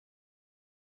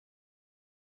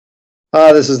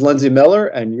Hi, this is Lindsey Miller,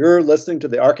 and you're listening to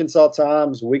the Arkansas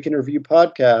Times Week in Review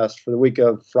podcast for the week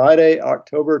of Friday,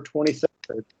 October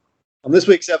 23rd. On this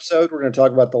week's episode, we're going to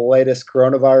talk about the latest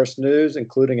coronavirus news,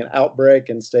 including an outbreak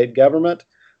in state government.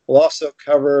 We'll also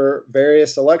cover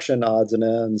various election odds and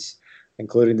ends,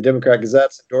 including the Democrat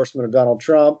Gazette's endorsement of Donald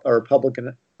Trump, a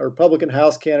Republican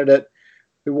House candidate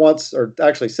who once, or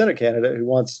actually Senate candidate who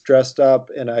once dressed up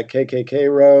in a KKK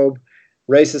robe,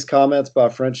 racist comments by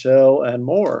French Hill, and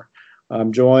more.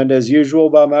 I'm joined as usual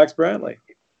by Max Brantley.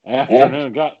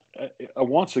 Afternoon.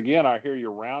 Once again, I hear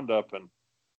your roundup, and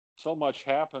so much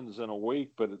happens in a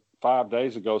week, but 5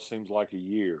 days ago seems like a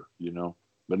year,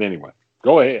 But anyway,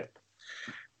 go ahead.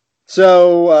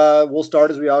 So we'll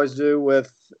start as we always do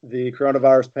with the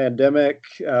coronavirus pandemic.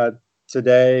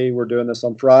 Today, we're doing this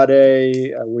on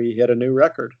Friday. We hit a new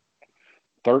record.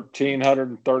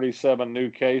 1,337 new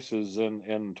cases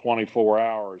in 24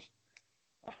 hours.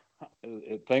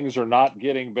 Things are not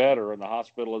getting better, and the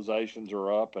hospitalizations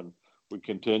are up, and we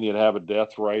continue to have a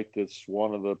death rate that's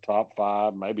one of the top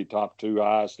 5, maybe top 2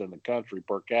 highest in the country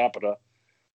per capita.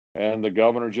 And the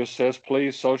governor just says,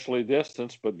 please socially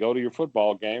distance, but go to your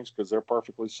football games because they're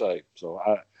perfectly safe. So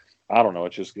I don't know.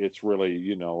 It's really,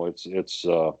 it's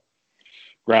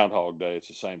Groundhog Day. It's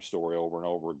the same story over and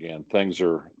over again. Things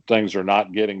are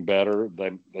not getting better.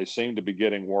 They seem to be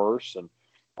getting worse. And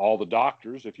all the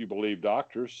doctors, if you believe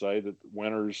doctors, say that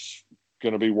winter's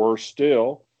going to be worse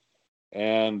still.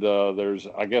 And there's,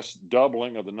 I guess,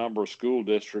 doubling of the number of school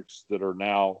districts that are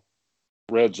now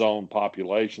red zone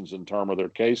populations in terms of their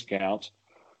case counts.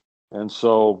 And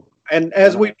so, and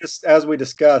as we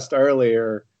discussed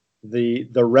earlier, the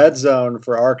red zone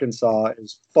for Arkansas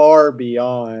is far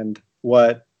beyond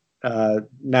what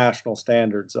national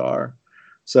standards are.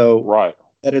 So right.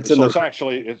 And it's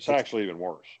actually even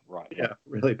worse. Right. Yeah,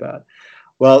 really bad.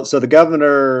 Well, so the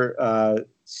governor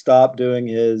stopped doing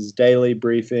his daily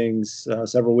briefings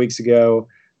several weeks ago.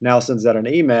 Now sends out an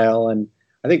email, and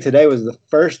I think today was the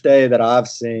first day that I've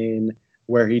seen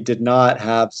where he did not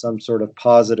have some sort of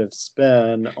positive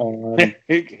spin on.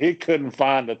 he couldn't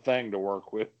find a thing to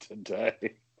work with today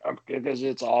because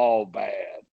it's all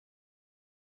bad.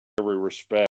 In every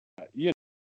respect,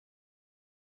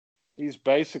 he's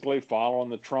basically following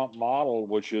the Trump model,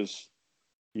 which is,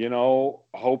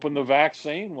 hoping the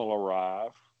vaccine will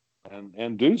arrive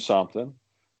and do something,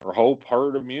 or hope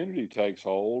herd immunity takes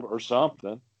hold or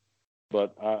something.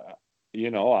 But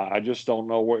I just don't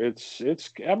know where it's.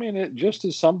 I mean, it just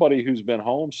as somebody who's been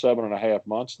home 7.5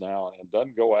 months now and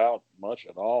doesn't go out much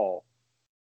at all.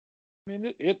 I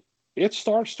mean, it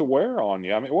starts to wear on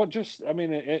you. I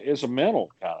mean, it's a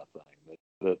mental kind of thing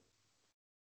that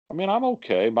I mean, I'm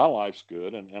okay. My life's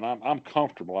good, and I'm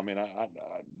comfortable. I mean, I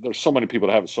there's so many people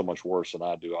that have it so much worse than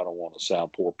I do. I don't want to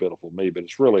sound poor, pitiful me, but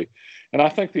it's really, and I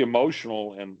think the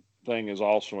emotional thing is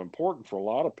also important for a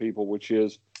lot of people, which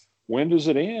is, when does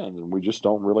it end? And we just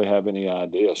don't really have any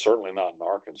idea. Certainly not in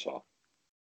Arkansas.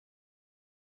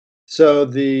 So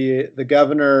the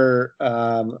governor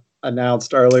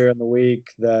announced earlier in the week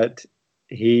that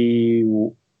he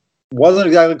wasn't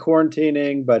exactly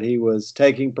quarantining, but he was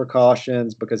taking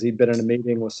precautions because he'd been in a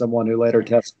meeting with someone who later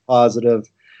tested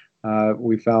positive.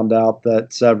 We found out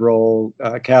that several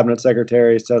cabinet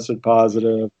secretaries tested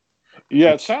positive. Yeah,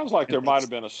 it sounds like there might have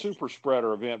been a super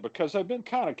spreader event because they've been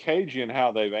kind of cagey in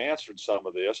how they've answered some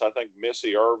of this. I think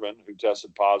Missy Irvin, who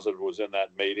tested positive, was in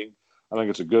that meeting. I think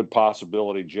it's a good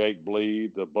possibility Jake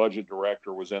Bleed, the budget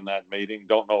director, was in that meeting.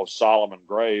 Don't know if Solomon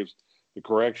Graves, the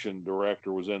correction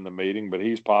director, was in the meeting, but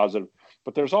he's positive.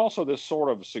 But there's also this sort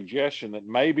of suggestion that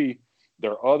maybe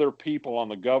there are other people on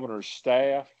the governor's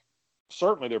staff.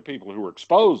 Certainly there are people who are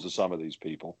exposed to some of these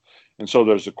people. And so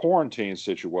there's a quarantine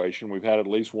situation. We've had at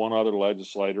least one other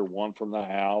legislator, one from the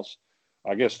House.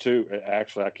 I guess two.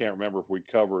 Actually, I can't remember if we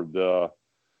covered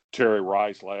Terry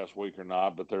Rice last week or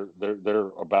not, but there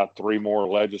are about 3 more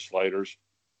legislators.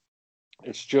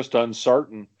 It's just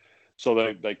uncertain.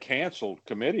 So they canceled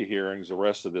committee hearings the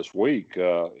rest of this week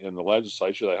in the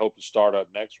legislature. They hope to start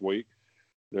up next week.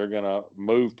 They're going to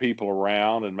move people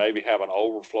around and maybe have an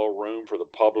overflow room for the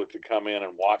public to come in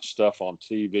and watch stuff on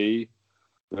TV.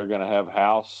 They're going to have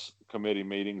House committee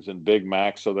meetings in Big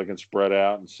Mac so they can spread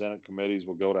out, and Senate committees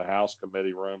will go to House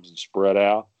committee rooms and spread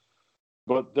out.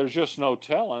 But there's just no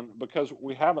telling because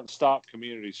we haven't stopped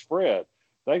community spread.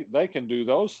 They can do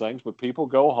those things, but people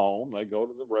go home. They go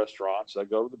to the restaurants. They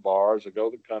go to the bars. They go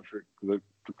to the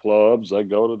clubs. They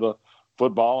go to the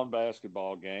football and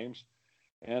basketball games.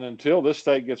 And until this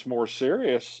state gets more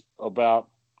serious about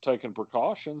taking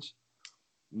precautions,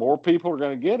 more people are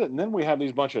going to get it. And then we have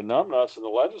these bunch of numbnuts in the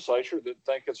legislature that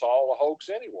think it's all a hoax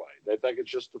anyway. They think it's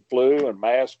just the flu and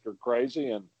masks are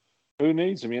crazy, and who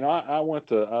needs them?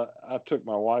 I took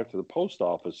my wife to the post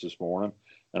office this morning,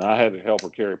 and I had to help her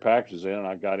carry packages in, and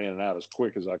I got in and out as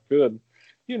quick as I could.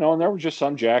 And there was just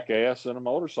some jackass in a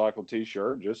motorcycle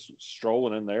T-shirt just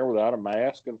strolling in there without a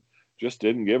mask and just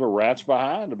didn't give a rat's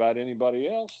behind about anybody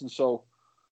else. And so,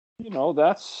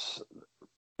 that's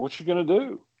what you're going to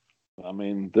do. I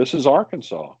mean, this is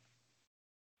Arkansas.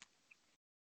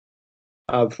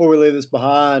 Before we leave this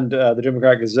behind, the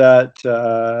Democrat Gazette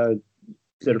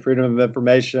did a Freedom of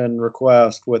Information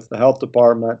request with the health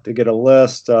department to get a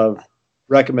list of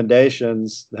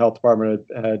recommendations the health department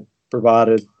had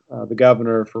provided the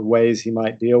governor for ways he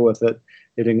might deal with it.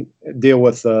 Deal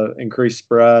with the increased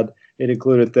spread. It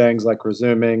included things like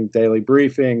resuming daily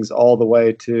briefings, all the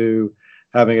way to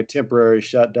having a temporary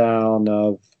shutdown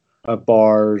of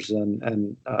bars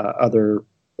and other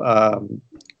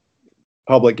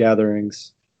public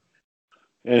gatherings.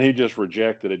 And he just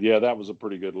rejected it. Yeah, that was a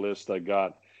pretty good list they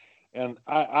got. And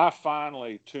I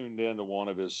finally tuned into one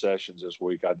of his sessions this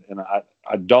week.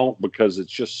 I don't, because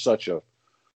it's just such a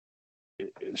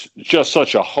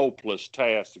hopeless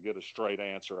task to get a straight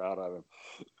answer out of him.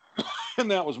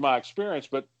 And that was my experience.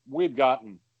 But we'd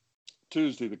gotten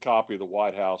Tuesday the copy of the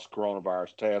White House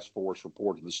Coronavirus Task Force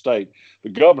report to the state. The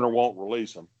governor won't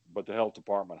release them, but the health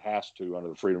department has to under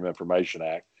the Freedom of Information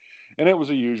Act. And it was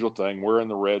the usual thing. We're in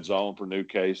the red zone for new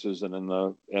cases and in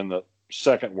the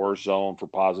second worst zone for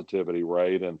positivity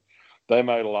rate. And they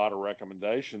made a lot of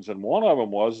recommendations. And one of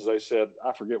them was, as they said,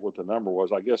 I forget what the number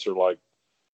was. I guess they're like,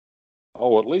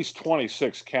 at least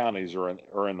 26 counties are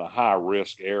in the high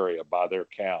risk area by their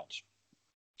counts.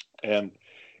 And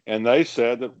they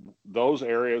said that those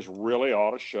areas really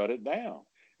ought to shut it down,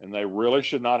 and they really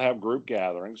should not have group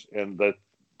gatherings, and that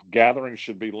gatherings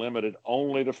should be limited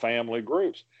only to family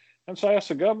groups. And so I asked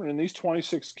the governor, in these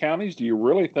 26 counties, do you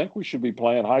really think we should be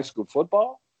playing high school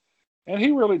football? And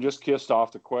he really just kissed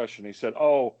off the question. He said,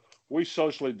 we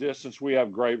socially distance. We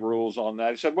have great rules on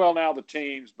that. He said, well, now the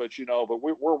teams, but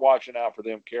we're watching out for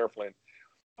them carefully.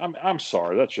 I'm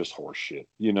sorry, that's just horse shit.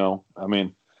 I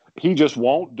mean, he just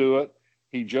won't do it.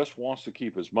 He just wants to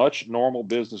keep as much normal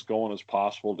business going as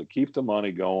possible, to keep the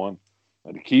money going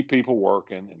and to keep people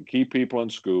working and keep people in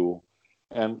school.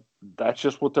 And that's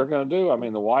just what they're going to do. I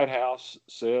mean, the White House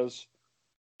says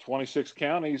 26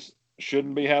 counties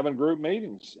shouldn't be having group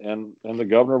meetings. And the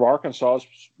governor of Arkansas is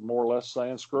more or less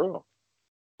saying, screw them.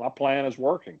 My plan is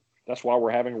working. That's why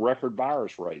we're having record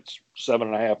virus rates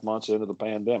 7.5 months into the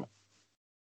pandemic.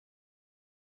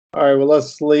 All right, well,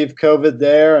 let's leave COVID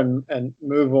there and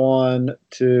move on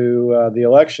to the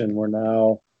election. We're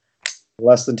now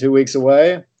less than 2 weeks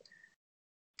away.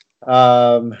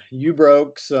 You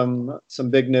broke some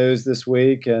big news this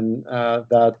week, and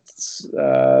that's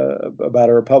about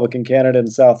a Republican candidate in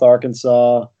South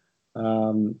Arkansas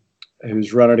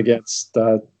who's running against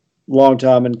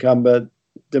longtime incumbent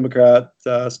Democrat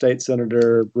State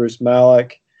Senator Bruce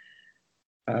Malek,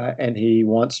 and he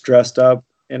once dressed up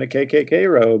in a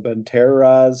KKK robe and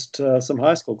terrorized some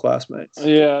high school classmates.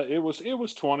 Yeah, it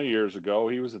was 20 years ago.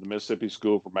 He was at the Mississippi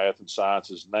School for Math and Science.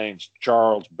 His name's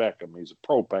Charles Beckham. He's a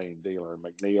propane dealer in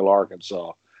McNeil,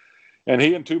 Arkansas. And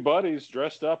he and two buddies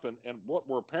dressed up in what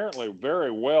were apparently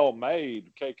very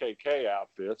well-made KKK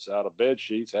outfits out of bed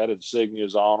sheets, had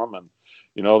insignias on them, and,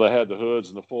 they had the hoods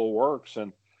and the full works.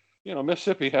 And,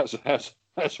 Mississippi has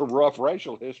a rough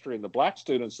racial history, and the black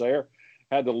students there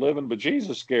had the living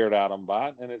bejesus scared out of them by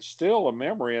it. And it's still a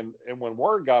memory. And when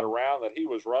word got around that he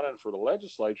was running for the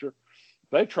legislature,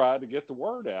 they tried to get the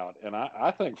word out. And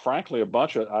I think, frankly,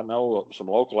 I know some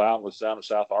local outlets down in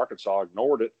South Arkansas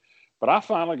ignored it. But I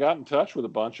finally got in touch with a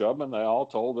bunch of them, and they all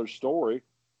told their story.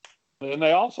 And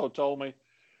they also told me,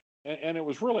 and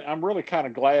I'm really kind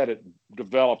of glad it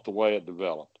developed the way it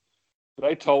developed.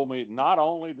 They told me not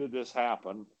only did this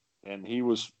happen, and he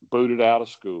was booted out of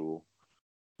school,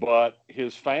 but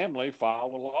his family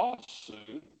filed a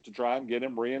lawsuit to try and get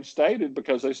him reinstated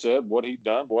because they said what he'd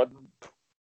done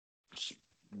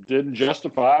didn't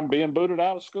justify him being booted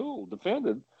out of school.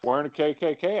 Defended wearing a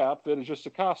KKK outfit is just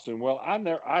a costume. Well,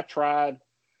 I tried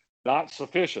not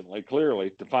sufficiently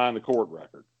clearly to find the court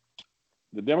record.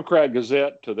 The Democrat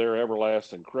Gazette, to their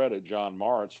everlasting credit, John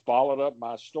Moritz, followed up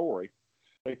my story.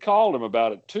 They called him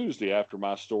about it Tuesday after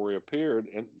my story appeared,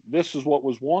 and this is what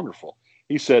was wonderful.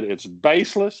 He said, it's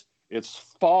baseless, it's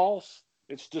false,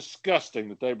 it's disgusting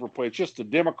that they've replaced. It's just the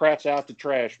Democrats out to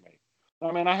trash me.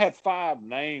 I mean, I had 5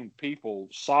 named people,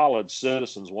 solid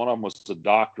citizens. One of them was a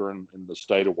doctor in the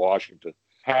state of Washington.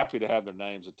 happy to have their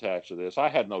names attached to this. I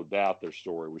had no doubt their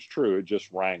story was true. It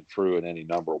just rang true in any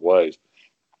number of ways.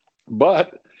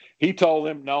 But he told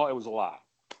them, no, it was a lie.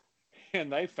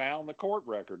 And they found the court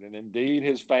record. And indeed,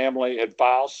 his family had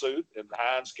filed suit in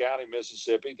Hinds County,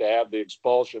 Mississippi, to have the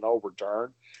expulsion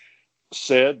overturned.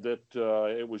 Said that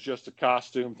it was just a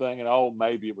costume thing, and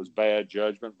maybe it was bad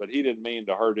judgment, but he didn't mean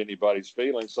to hurt anybody's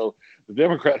feelings. So the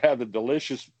Democrat had the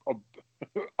delicious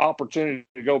opportunity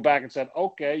to go back and said,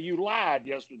 okay, you lied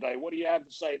yesterday. What do you have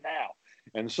to say now?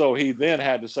 And so he then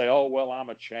had to say, oh, well, I'm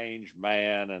a changed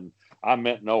man, and I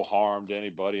meant no harm to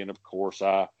anybody. And of course,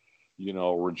 I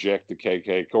reject the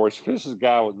KKK. Of course, this is a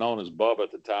guy was known as Bubba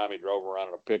at the time. He drove around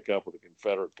in a pickup with a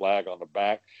Confederate flag on the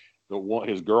back.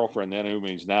 His girlfriend then, whom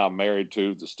he's now married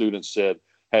to, the students said,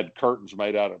 had curtains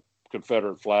made out of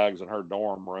Confederate flags in her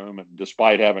dorm room, and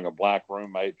despite having a black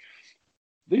roommate.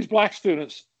 These black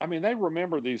students, I mean, they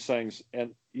remember these things.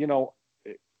 And,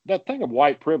 that thing of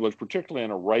white privilege, particularly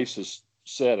in a racist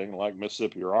setting like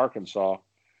Mississippi or Arkansas,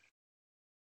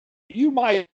 you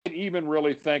might even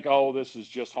really think, oh, this is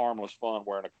just harmless fun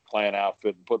wearing a Klan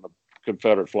outfit and putting a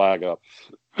Confederate flag up.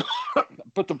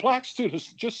 But the black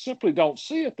students just simply don't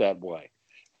see it that way.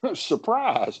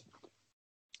 Surprise.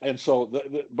 And so,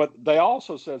 but they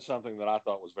also said something that I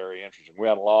thought was very interesting. We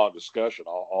had a long discussion,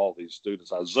 all these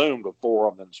students. I Zoomed with four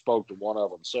of them and spoke to one of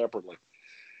them separately.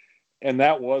 And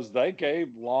that was they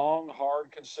gave long,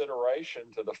 hard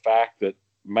consideration to the fact that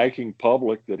making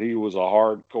public that he was a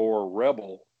hardcore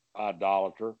rebel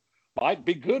idolater might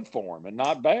be good for him and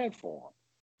not bad for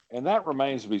him. And that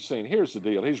remains to be seen. Here's the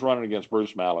deal. He's running against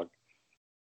Bruce Malloch,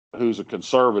 who's a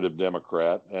conservative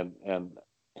Democrat and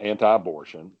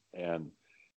anti-abortion,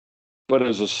 but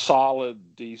is a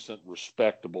solid, decent,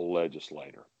 respectable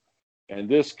legislator. And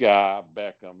this guy,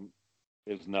 Beckham,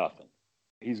 is nothing.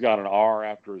 He's got an R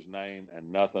after his name and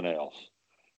nothing else.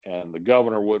 And the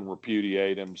governor wouldn't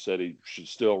repudiate him, said he should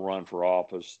still run for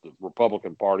office. The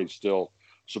Republican Party's still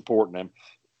supporting him.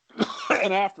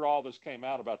 And after all this came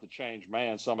out about the changed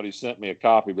man, somebody sent me a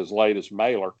copy of his latest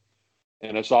mailer,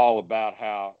 and it's all about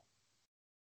how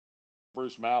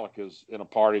Bruce Malloch is in a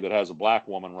party that has a black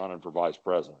woman running for vice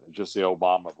president. It's just the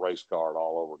Obama race card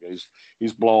all over again.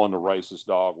 He's blowing the racist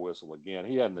dog whistle again.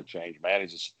 He hasn't changed, man.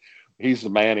 He's the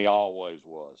man he always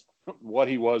was. What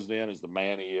he was then is the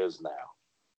man he is now.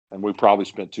 And we probably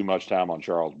spent too much time on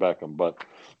Charles Beckham, but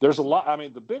there's a lot. I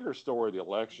mean, the bigger story of the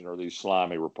election are these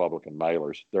slimy Republican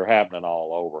mailers. They're happening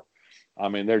all over. I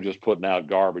mean, they're just putting out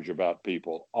garbage about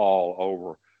people all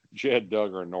over. Jed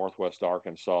Duggar in Northwest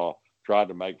Arkansas tried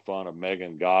to make fun of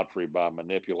Megan Godfrey by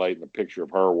manipulating a picture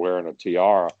of her wearing a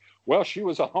tiara. Well, she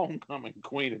was a homecoming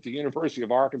queen at the University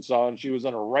of Arkansas, and she was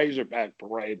in a Razorback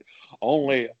parade.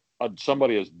 Only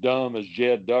somebody as dumb as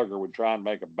Jed Duggar would try and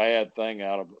make a bad thing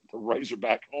out of the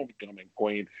Razorback homecoming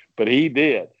queen, but he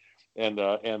did. And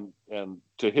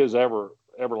to his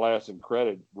everlasting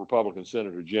credit, Republican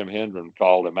Senator Jim Hendren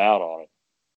called him out on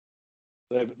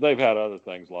it. They've had other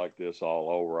things like this all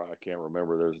over. I can't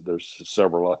remember. There's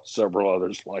several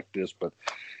others like this, but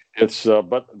it's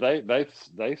but they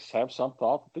have some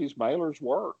thought that these mailers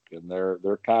work, and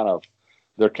they're kind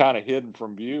of hidden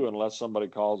from view unless somebody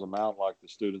calls them out like the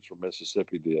students from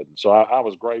Mississippi did. And so I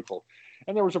was grateful.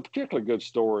 And there was a particularly good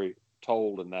story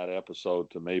told in that episode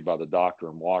to me by the doctor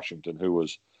in Washington who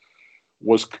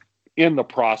was in the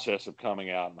process of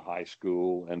coming out in high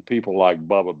school. And people like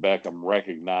Bubba Beckham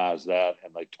recognized that,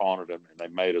 and they taunted him, and they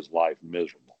made his life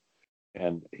miserable.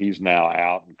 And he's now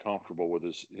out and comfortable with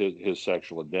his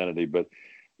sexual identity. But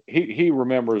he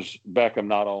remembers Beckham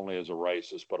not only as a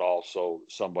racist, but also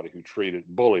somebody who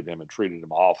bullied him and treated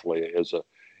him awfully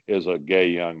as a gay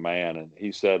young man. And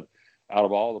he said, out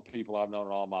of all the people I've known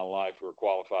in all my life who are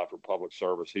qualified for public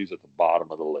service, he's at the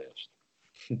bottom of the list.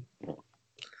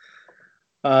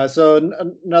 So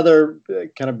another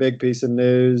kind of big piece of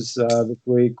news this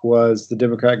week was the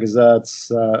Democrat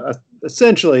Gazette's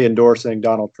essentially endorsing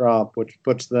Donald Trump, which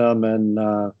puts them in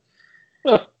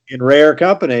rare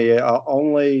company.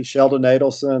 Only Sheldon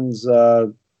Adelson's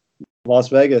Las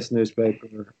Vegas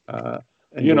newspaper.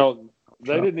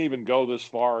 They didn't even go this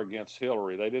far against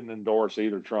Hillary. They didn't endorse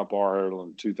either Trump or Hillary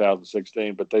in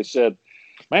 2016, but they said,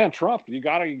 man, Trump, you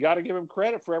gotta give him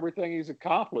credit for everything he's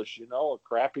accomplished. A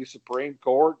crappy Supreme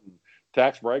Court and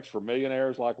tax breaks for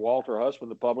millionaires like Walter Husband,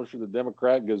 the publisher of the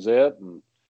Democrat Gazette, and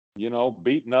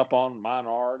beating up on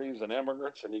minorities and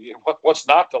immigrants. And you get what's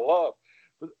not to love.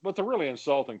 But the really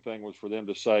insulting thing was for them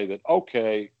to say that,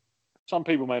 okay, some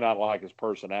people may not like his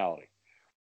personality.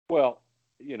 Well,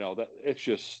 that it's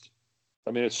just,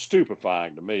 it's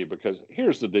stupefying to me, because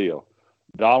here's the deal.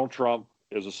 Donald Trump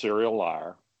is a serial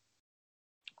liar.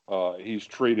 He's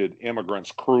treated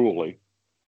immigrants cruelly.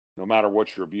 No matter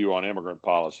what your view on immigrant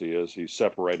policy is, he's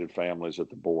separated families at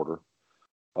the border.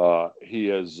 He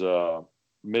has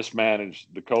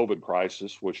mismanaged the COVID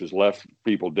crisis, which has left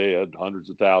people dead, hundreds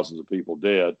of thousands of people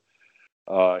dead.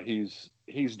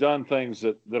 He's done things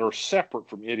that are separate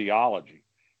from ideology.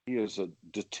 He is a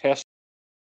detestable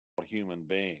human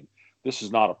being. This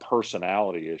is not a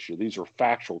personality issue. These are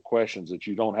factual questions that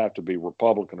you don't have to be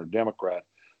Republican or Democrat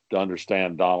to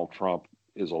understand. Donald Trump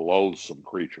is a loathsome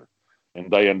creature, and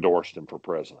they endorsed him for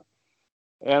president.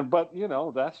 But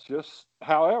that's just.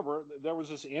 However, there was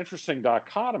this interesting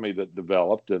dichotomy that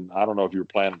developed, and I don't know if you're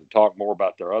planning to talk more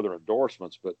about their other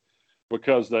endorsements, but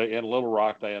because in Little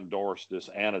Rock they endorsed this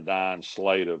anodyne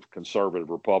slate of conservative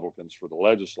Republicans for the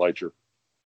legislature,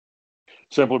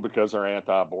 simply because they're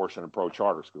anti-abortion and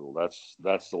pro-charter school.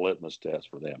 That's the litmus test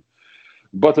for them.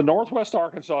 But the Northwest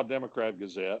Arkansas Democrat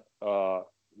Gazette,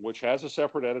 which has a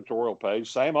separate editorial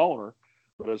page, same owner,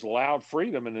 but has allowed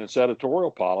freedom in its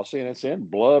editorial policy, and it's in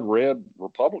blood red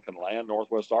Republican land,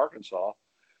 Northwest Arkansas,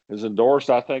 has endorsed,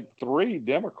 I think, 3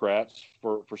 Democrats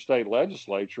for state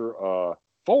legislature,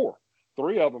 4.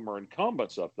 3 of them are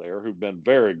incumbents up there who've been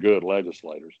very good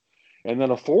legislators. And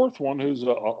then a 4th one who's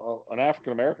an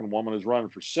African-American woman who's running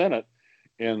for Senate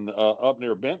up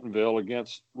near Bentonville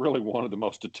against really one of the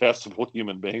most detestable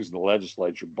human beings in the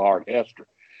legislature, Bart Hester.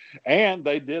 And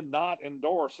they did not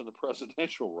endorse in the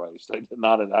presidential race. They did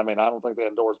not. I mean, I don't think they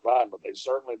endorsed Biden, but they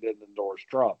certainly didn't endorse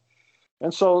Trump.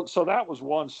 And so that was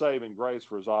one saving grace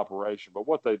for his operation. But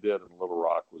what they did in Little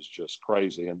Rock was just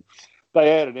crazy. And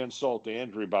they added insult to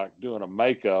injury by doing a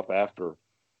makeup after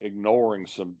ignoring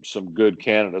some good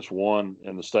candidates. One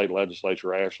in the state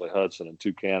legislature, Ashley Hudson, and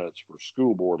 2 candidates for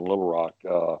school board in Little Rock,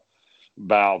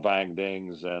 Bao Vang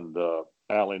Dings and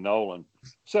Allie Nolan,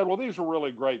 said, well, these are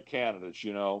really great candidates,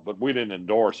 but we didn't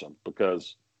endorse them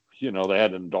because, they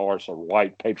had to endorse a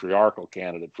white patriarchal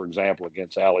candidate, for example,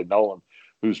 against Allie Nolan,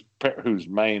 whose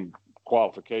main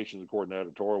qualifications, according to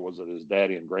editorial, was that his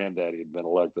daddy and granddaddy had been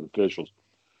elected officials.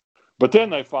 But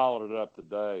then they followed it up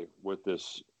today with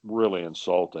this really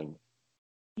insulting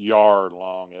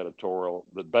yard-long editorial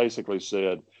that basically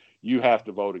said, you have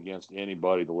to vote against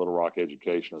anybody the Little Rock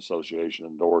Education Association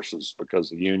endorses because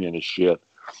the union is shit,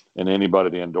 and anybody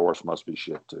they endorse must be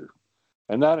shit too.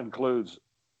 And that includes,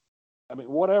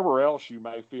 whatever else you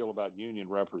may feel about union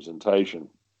representation,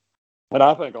 and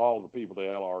I think all the people the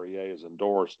LREA has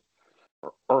endorsed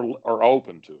are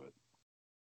open to it.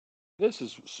 This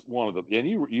is one of the, and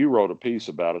you wrote a piece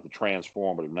about it, the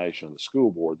transformative nation of the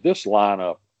school board. This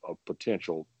lineup of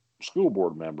potential school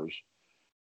board members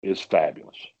is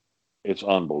fabulous. It's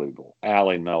unbelievable.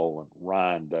 Allie Nolan,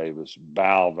 Ryan Davis,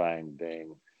 Bao Vang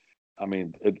Ding.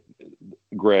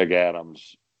 Greg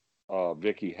Adams,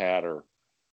 Vicky Hatter.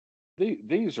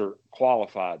 These are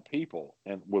qualified people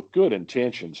and with good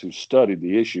intentions who studied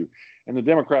the issue. And the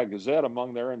Democrat Gazette,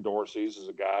 among their endorsees, is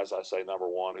a guy, as I say, number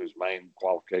one, whose main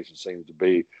qualification seems to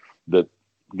be that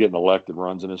getting elected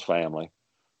runs in his family.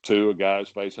 2, a guy who's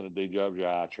facing a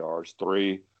DWI charge.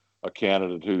 3, a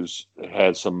candidate who's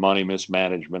had some money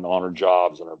mismanagement on her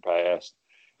jobs in her past.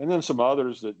 And then some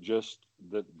others that just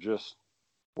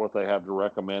what they have to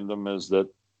recommend them is that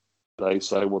they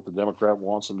say what the Democrat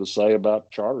wants them to say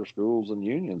about charter schools and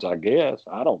unions, I guess.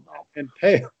 I don't know. And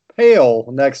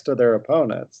pale next to their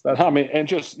opponents.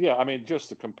 Just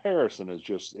the comparison is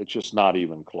it's just not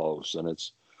even close. And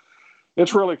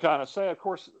it's really kind of sad. Of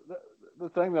course, the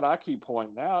thing that I keep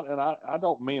pointing out, and I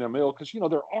don't mean a mill, because,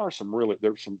 there's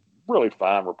some really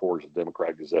fine reporters at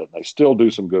Democrat Gazette, and they still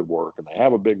do some good work, and they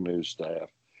have a big news staff.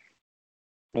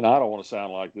 And I don't want to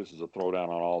sound like this is a throwdown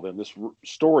on all of them. This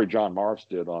story John Marks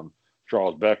did on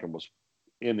Charles Beckham was,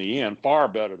 in the end, far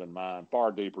better than mine,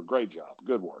 far deeper. Great job.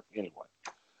 Good work. Anyway.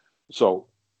 So,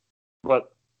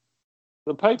 but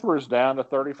the paper is down to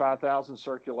 35,000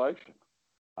 circulation.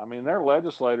 There are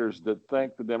legislators that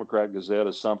think the Democrat Gazette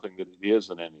is something that it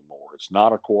isn't anymore. It's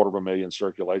not a 250,000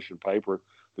 circulation paper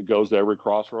that goes to every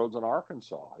crossroads in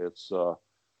Arkansas. It's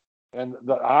and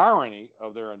the irony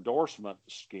of their endorsement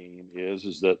scheme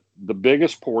is that the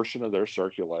biggest portion of their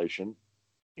circulation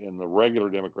in the regular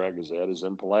Democrat Gazette is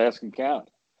in Pulaski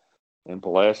County. In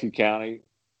Pulaski County,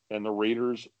 and the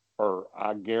readers are,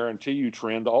 I guarantee you,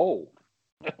 trend old.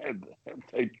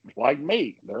 They, like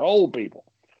me, they're old people.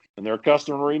 And they're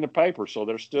accustomed to reading the paper, so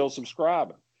they're still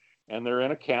subscribing. And they're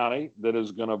in a county that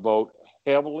is going to vote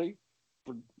heavily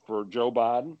for Joe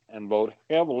Biden and vote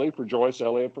heavily for Joyce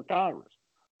Elliott for Congress,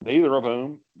 neither of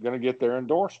whom are going to get their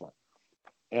endorsement.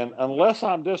 And unless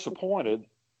I'm disappointed,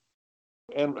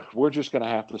 and we're just going to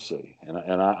have to see. And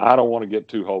I don't want to get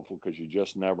too hopeful because you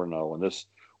just never know. And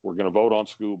We're going to vote on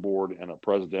school board in a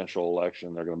presidential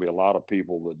election. There are going to be a lot of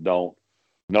people that don't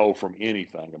know from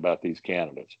anything about these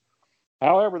candidates.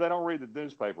 However, they don't read the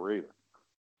newspaper either.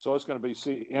 So it's going to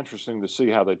be interesting to see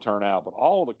how they turn out. But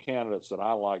all of the candidates that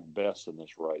I like best in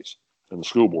this race, in the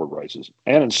school board races,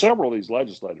 and in several of these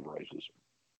legislative races,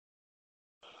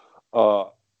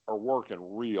 are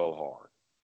working real hard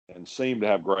and seem to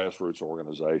have grassroots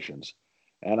organizations.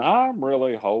 And I'm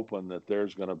really hoping that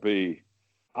there's going to be,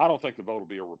 I don't think the vote will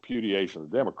be a repudiation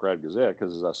of the Democrat Gazette,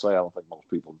 because, as I say, I don't think most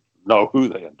people know who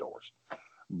they endorse.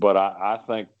 But I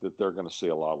think that they're going to see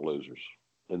a lot of losers,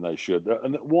 and they should.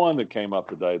 And one that came up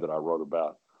today that I wrote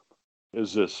about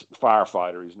is this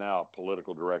firefighter. He's now a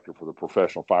political director for the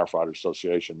Professional Firefighter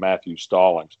Association, Matthew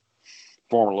Stallings,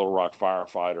 former Little Rock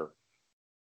firefighter,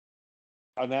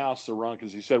 announced the run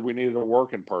because he said we needed a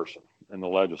working person in the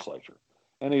legislature.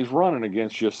 And he's running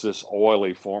against just this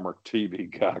oily former TV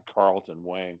guy, Carlton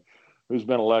Wing, who's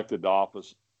been elected to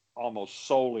office almost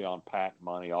solely on PAC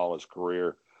money all his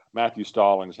career. Matthew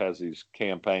Stallings has these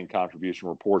campaign contribution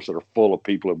reports that are full of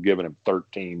people who have given him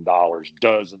 $13,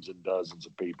 dozens and dozens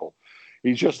of people.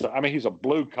 He's a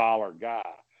blue collar guy.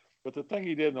 But the thing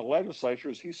he did in the legislature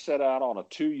is he set out on a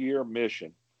 2-year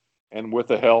mission, and with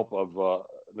the help of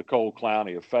Nicole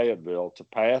Clowney of Fayetteville, to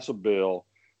pass a bill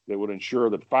that would ensure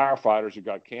that firefighters who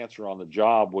got cancer on the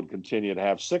job would continue to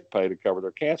have sick pay to cover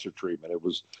their cancer treatment. It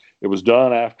was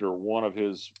done after one of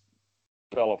his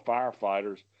fellow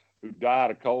firefighters who died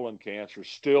of colon cancer,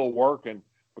 still working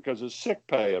because his sick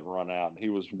pay had run out, and he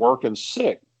was working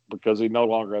sick because he no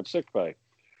longer had sick pay.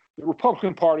 The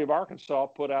Republican Party of Arkansas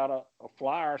put out a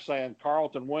flyer saying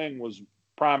Carlton Wing was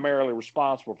primarily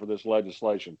responsible for this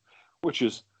legislation, which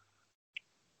is,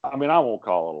 I won't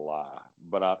call it a lie,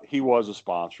 but he was a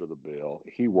sponsor of the bill.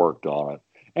 He worked on it,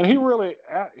 and he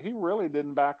really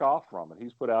didn't back off from it.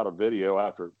 He's put out a video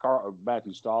after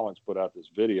Matthew Stallings put out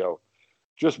this video,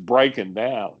 just breaking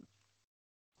down,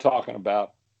 talking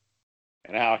about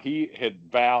and how he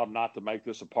had vowed not to make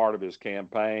this a part of his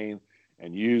campaign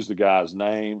and use the guy's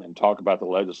name and talk about the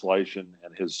legislation,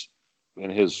 and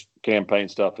his campaign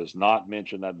stuff has not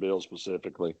mentioned that bill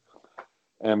specifically.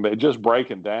 And just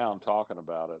breaking down, talking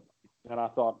about it. And I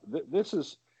thought, this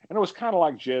is, and it was kind of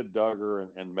like Jed Duggar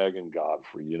and Megan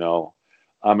Godfrey,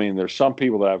 there's some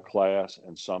people that have class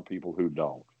and some people who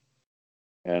don't.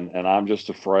 And I'm just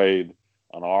afraid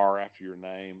an R after your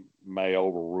name may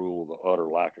overrule the utter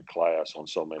lack of class on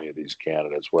so many of these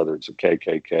candidates, whether it's a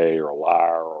KKK or a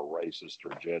liar or a racist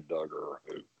or Jed Duggar or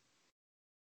who.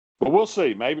 But we'll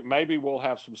see. Maybe we'll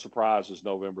have some surprises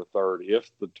November 3rd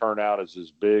if the turnout is as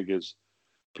big as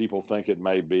people think it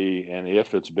may be, and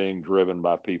if it's being driven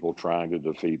by people trying to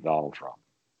defeat Donald Trump.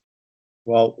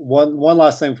 Well, one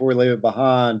last thing before we leave it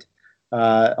behind.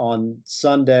 On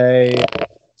Sunday,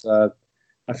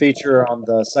 a feature on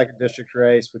the 2nd District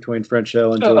race between French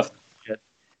Hill and Joyce Elliott.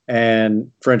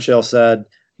 And French Hill said,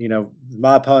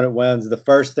 my opponent wins, the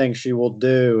first thing she will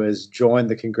do is join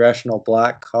the Congressional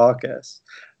Black Caucus.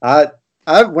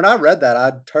 When I read that,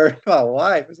 I turned to my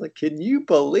wife. I was like, "Can you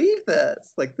believe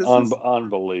this? Like, this is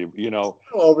unbelievable."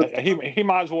 He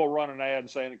might as well run an ad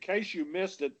saying, "In case you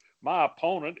missed it, my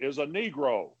opponent is a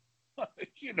Negro."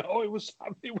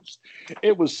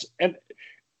 It was, and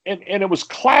it was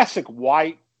classic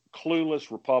white,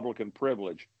 clueless Republican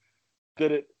privilege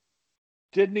that it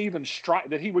didn't even strike,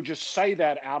 that he would just say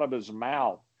that out of his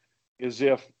mouth as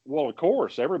if, well, of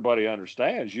course, everybody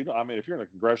understands. If you're in the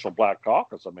Congressional Black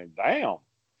Caucus, damn.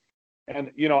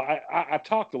 And, I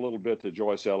talked a little bit to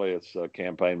Joyce Elliott's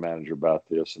campaign manager about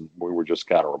this, and we were just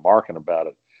kind of remarking about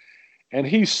it. And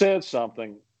he said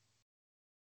something.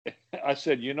 I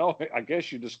said, I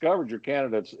guess you discovered your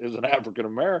candidate is an African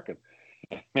American.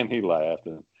 And he laughed.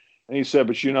 And he said,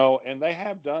 but, and they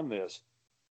have done this.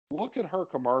 Look at her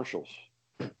commercials.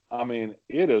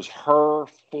 It is her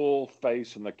full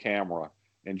face in the camera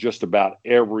in just about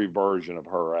every version of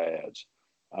her ads.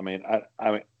 I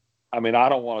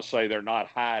don't want to say they're not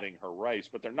hiding her race,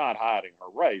 but they're not hiding her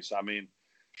race.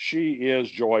 She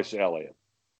is Joyce Elliott.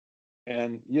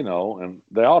 And, and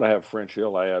they ought to have French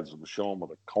Hill ads and show him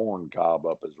with a corn cob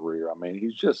up his rear.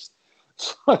 He's just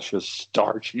such a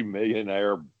starchy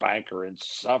millionaire banker,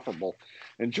 insufferable.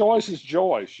 And Joyce is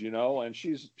Joyce, and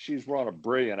she's run a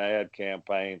brilliant ad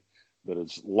campaign that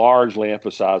has largely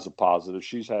emphasized the positive.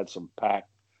 She's had some PAC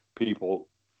people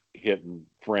hitting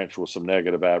French with some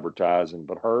negative advertising,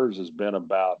 but hers has been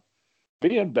about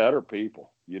being better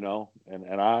people,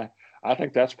 and I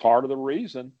think that's part of the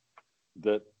reason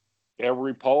that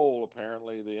every poll,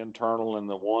 apparently the internal and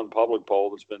the one public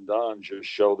poll that's been done, just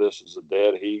show this as a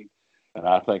dead heat. And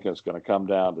I think it's going to come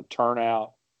down to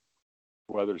turnout,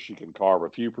 whether she can carve a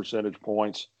few percentage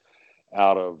points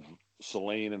out of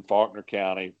Saline and Faulkner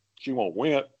County. She won't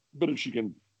win, but if she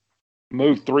can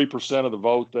move 3% of the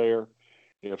vote there,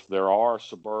 if there are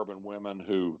suburban women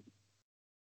who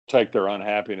take their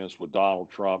unhappiness with Donald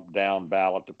Trump down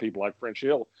ballot to people like French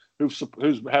Hill, who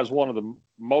has one of the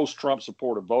most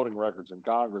Trump-supported voting records in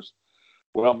Congress,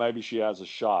 well, maybe she has a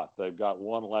shot. They've got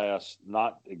one last,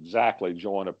 not exactly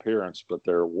joint appearance, but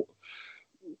they're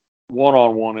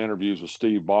one-on-one interviews with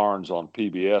Steve Barnes on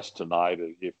PBS tonight.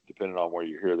 If depending on where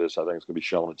you hear this, I think it's going to be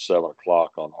shown at 7:00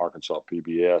 on Arkansas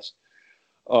PBS.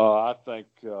 I think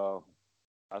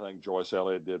Joyce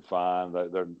Elliott did fine.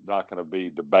 They're not going to be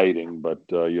debating, but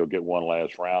you'll get one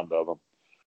last round of them.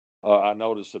 I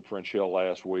noticed that French Hill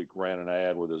last week ran an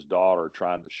ad with his daughter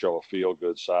trying to show a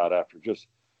feel-good side after just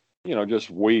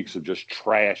weeks of just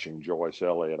trashing Joyce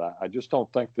Elliott. I just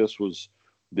don't think this was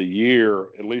the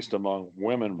year, at least among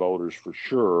women voters for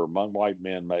sure, among white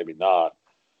men maybe not,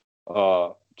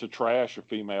 to trash a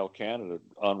female candidate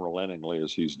unrelentingly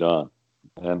as he's done.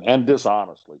 And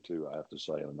dishonestly, too, I have to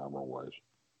say, in a number of ways.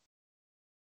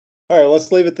 All right,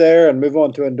 let's leave it there and move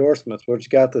on to endorsements. What you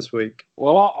got this week?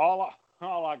 Well,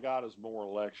 all I got is more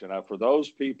election. Now, for those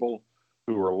people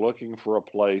who are looking for a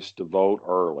place to vote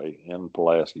early in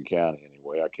Pulaski County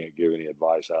anyway, I can't give any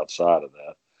advice outside of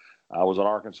that. I was an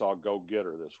Arkansas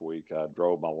go-getter this week. I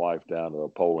drove my wife down to a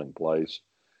polling place,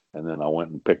 and then I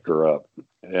went and picked her up.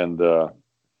 And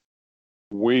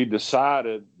we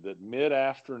decided that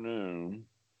mid-afternoon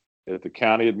at the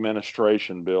county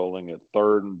administration building at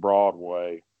 3rd and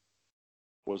Broadway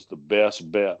was the best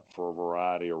bet for a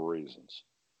variety of reasons.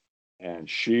 And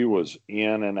she was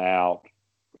in and out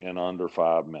in under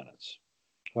 5 minutes.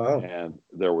 Wow. And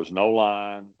there was no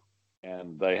line.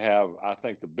 And they have, I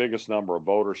think, the biggest number of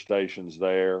voter stations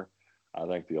there. I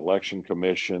think the election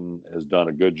commission has done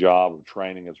a good job of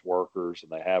training its workers,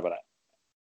 and they have a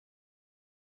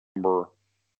number,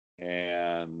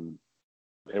 and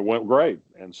it went great.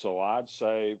 And so I'd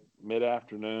say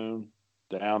mid-afternoon,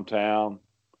 downtown.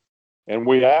 And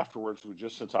we afterwards,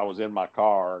 just since I was in my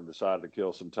car and decided to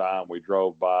kill some time, we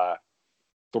drove by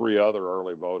 3 other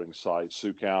early voting sites: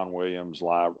 Sue Cowan Williams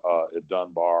at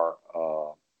Dunbar,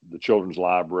 the Children's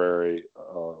Library,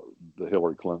 the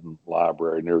Hillary Clinton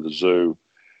Library near the zoo,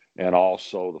 and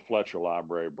also the Fletcher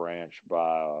Library branch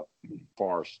by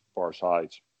Forest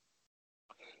Heights.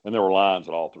 And there were lines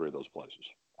at all 3 of those places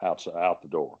out the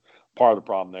door. Part of the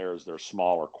problem there is they're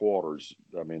smaller quarters.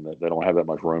 I mean, they don't have that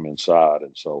much room inside.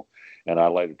 And I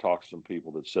later talked to some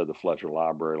people that said the Fletcher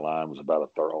Library line was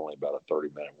only about a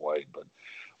 30-minute wait.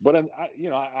 But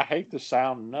I hate to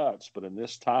sound nuts, but in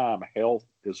this time, health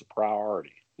is a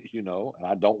priority, and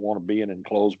I don't want to be in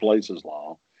enclosed places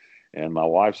long. And my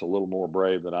wife's a little more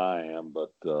brave than I am.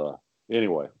 But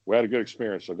anyway, we had a good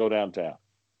experience. So go downtown.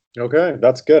 Okay,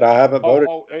 that's good. I haven't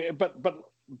voted.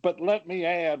 But let me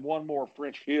add one more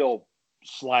French Hill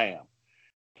slam.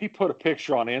 He put a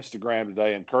picture on Instagram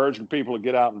today encouraging people to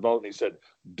get out and vote. And he said,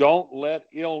 "Don't let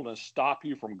illness stop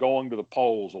you from going to the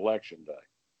polls election day."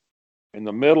 In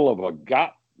the middle of a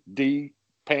goddamn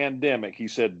pandemic, he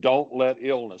said, "Don't let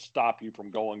illness stop you from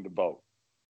going to vote."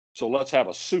 So let's have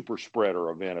a super spreader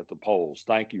event at the polls.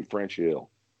 Thank you, French Hill.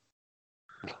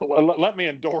 Let me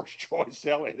endorse Joyce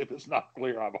Elliott. If it's not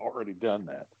clear, I've already done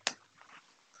that.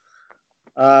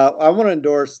 I want to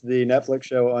endorse the Netflix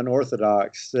show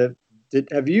Unorthodox.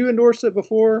 Have you endorsed it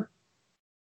before?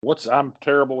 I'm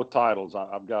terrible with titles.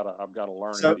 I've got a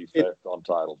learning defect on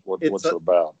titles. What's it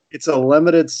about? It's a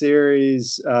limited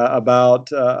series about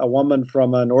a woman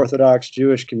from an Orthodox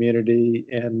Jewish community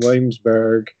in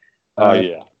Williamsburg,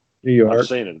 New York. I've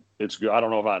seen it. It's good. I don't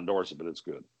know if I endorse it, but it's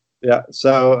good. Yeah.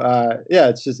 So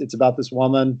it's about this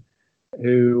woman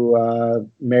who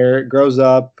grows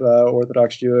up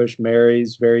Orthodox Jewish,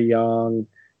 marries very young,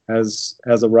 has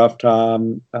a rough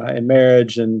time in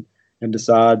marriage, and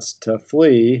decides to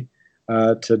flee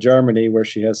to Germany, where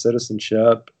she has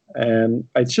citizenship. And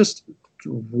it's just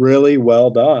really well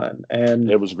done.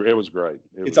 And it was great. It was really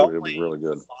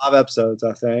good. 5 episodes,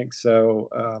 I think. So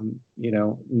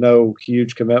no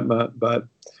huge commitment, but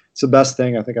it's the best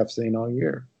thing I think I've seen all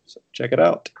year. So check it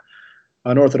out.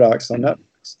 Unorthodox on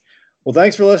Netflix. Well,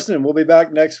 thanks for listening. We'll be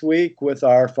back next week with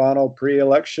our final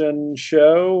pre-election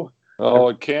show. Oh,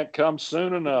 it can't come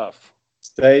soon enough.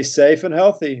 Stay safe and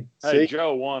healthy. Hey,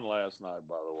 Joe won last night,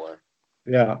 by the way.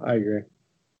 Yeah, I agree.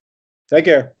 Take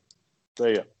care.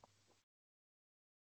 See ya.